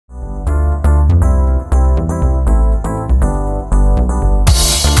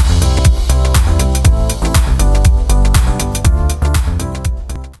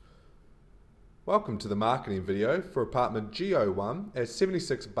Welcome to the marketing video for apartment G01 at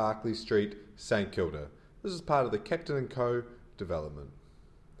 76 Barclay Street, St Kilda. This is part of the Captain & Co development.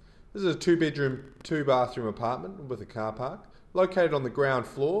 This is a 2-bedroom, 2-bathroom apartment with a car park located on the ground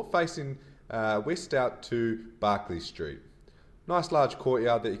floor facing west out to Barclay Street. Nice large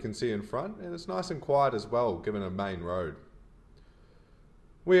courtyard that you can see in front, and it's nice and quiet as well given a main road.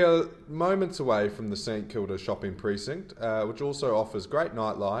 We are moments away from the St Kilda shopping precinct, which also offers great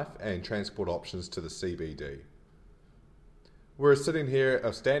nightlife and transport options to the CBD. We're standing here,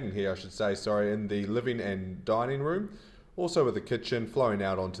 in the living and dining room, also with a kitchen flowing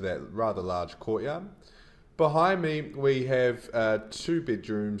out onto that rather large courtyard. Behind me we have 2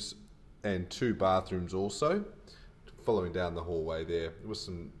 bedrooms and 2 bathrooms also, following down the hallway there with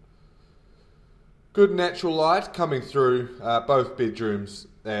some good natural light coming through both bedrooms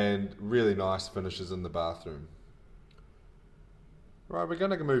and really nice finishes in the bathroom. Right, we're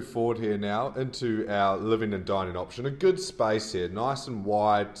going to move forward here now into our living and dining option. A good space here, nice and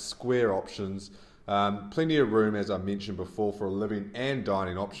wide, square options, plenty of room as I mentioned before for a living and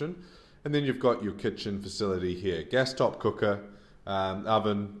dining option. And then you've got your kitchen facility here, gas top cooker,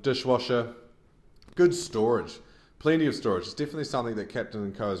 oven, dishwasher, good storage. Plenty of storage. It's definitely something that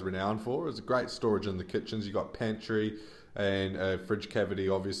Captain & Co is renowned for. It's a great storage in the kitchens. You've got pantry and a fridge cavity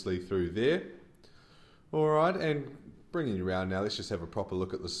obviously through there. Alright, and bringing you around now, let's just have a proper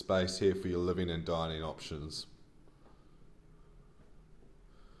look at the space here for your living and dining options.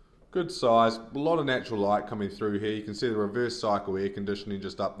 Good size, a lot of natural light coming through here. You can see the reverse cycle air conditioning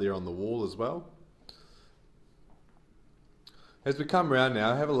just up there on the wall as well. As we come around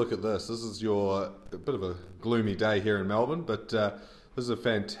now, have a look at this. This is a bit of a gloomy day here in Melbourne, but this is a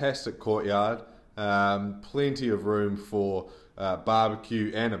fantastic courtyard. Plenty of room for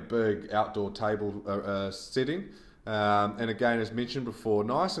barbecue and a big outdoor table setting. And again, as mentioned before,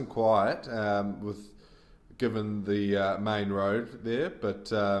 nice and quiet given the main road there, but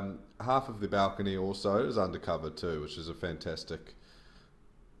half of the balcony also is undercover too, which is a fantastic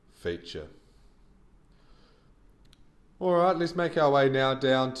feature. Alright, let's make our way now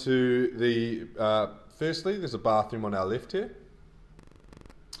down to the, firstly there's a bathroom on our left here.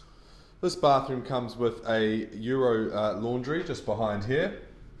 This bathroom comes with a Euro laundry just behind here.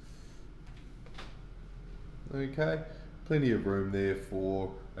 Okay, plenty of room there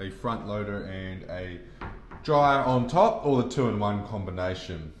for a front loader and a dryer on top, or the 2-in-1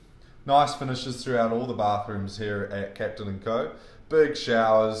 combination. Nice finishes throughout all the bathrooms here at Captain & Co. Big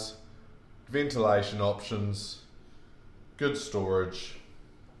showers, ventilation options, good storage.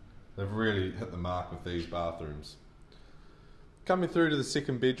 They've really hit the mark with these bathrooms. Coming through to the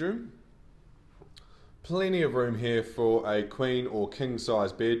second bedroom, plenty of room here for a queen or king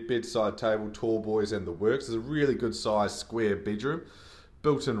size bed, bedside table, tall boys and the works. It's a really good size square bedroom.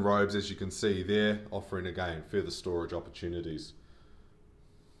 Built-in robes as you can see there, offering again further storage opportunities.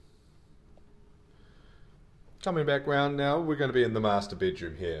 Coming back round now, we're going to be in the master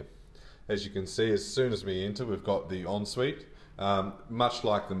bedroom here. As you can see, as soon as we enter, we've got the ensuite. Much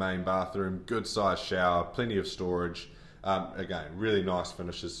like the main bathroom, good sized shower, plenty of storage. Again, really nice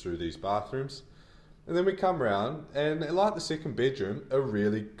finishes through these bathrooms. And then we come round, and like the second bedroom, a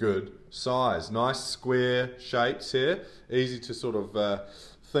really good size. Nice square shapes here. Easy to sort of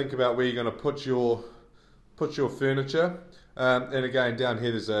think about where you're going to put your furniture. And again, down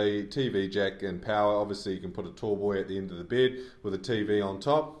here there's a TV jack and power. Obviously you can put a tall boy at the end of the bed with a TV on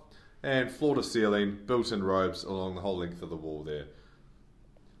top. And floor to ceiling, built-in robes along the whole length of the wall there.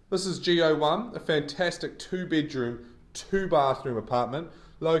 This is G01, a fantastic 2-bedroom, 2-bathroom apartment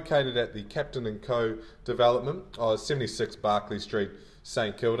located at the Captain & Co development, 76 Barclay Street,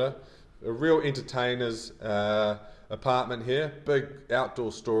 St Kilda. A real entertainer's apartment here, big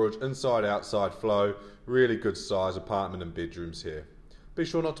outdoor storage, inside-outside flow, really good size apartment and bedrooms here. Be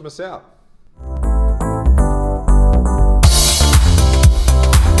sure not to miss out.